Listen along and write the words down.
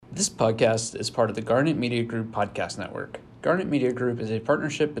This podcast is part of the Garnet Media Group podcast network. Garnet Media Group is a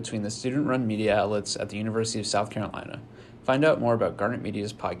partnership between the student-run media outlets at the University of South Carolina. Find out more about Garnet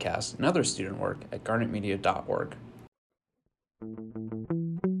Media's podcast and other student work at garnetmedia.org.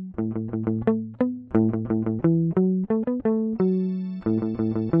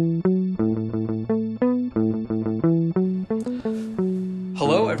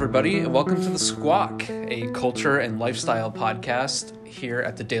 Hello, everybody, and welcome to the Squawk, a culture and lifestyle podcast here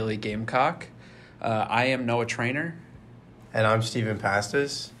at the Daily Gamecock. I am Noah Trainer. And I'm Stephen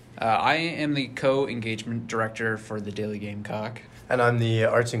Pastis. I am the co-engagement director for the Daily Gamecock. And I'm the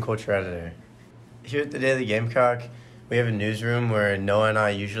arts and culture editor. Here at the Daily Gamecock, we have a newsroom where Noah and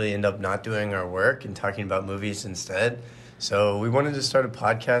I usually end up not doing our work and talking about movies instead. So we wanted to start a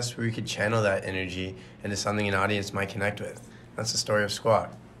podcast where we could channel that energy into something an audience might connect with. That's the story of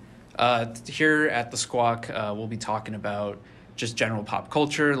Squawk. Here at the Squawk, we'll be talking about just general pop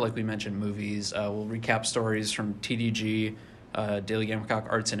culture, like we mentioned, movies. We'll recap stories from TDG, Daily Gamecock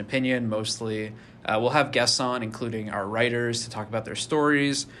Arts and Opinion, mostly. We'll have guests on, including our writers, to talk about their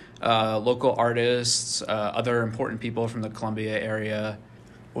stories, local artists, other important people from the Columbia area.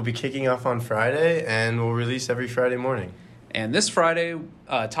 We'll be kicking off on Friday, and we'll release every Friday morning. And this Friday,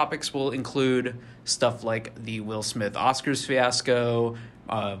 topics will include stuff like the Will Smith Oscars fiasco,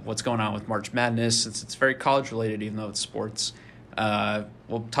 what's going on with March Madness, since it's very college-related, even though it's sports.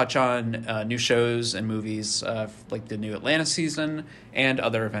 We'll touch on new shows and movies like the new Atlanta season and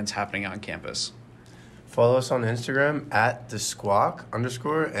other events happening on campus. Follow us on Instagram at @thesquawk_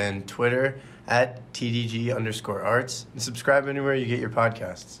 and Twitter at @TDG_arts, and subscribe anywhere you get your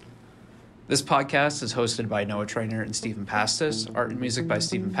podcasts. This podcast is hosted by Noah Trainer and Stephen Pastis. Art and music by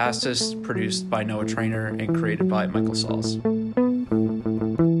Stephen Pastis, produced by Noah Trainer, and created by Michael Sauls.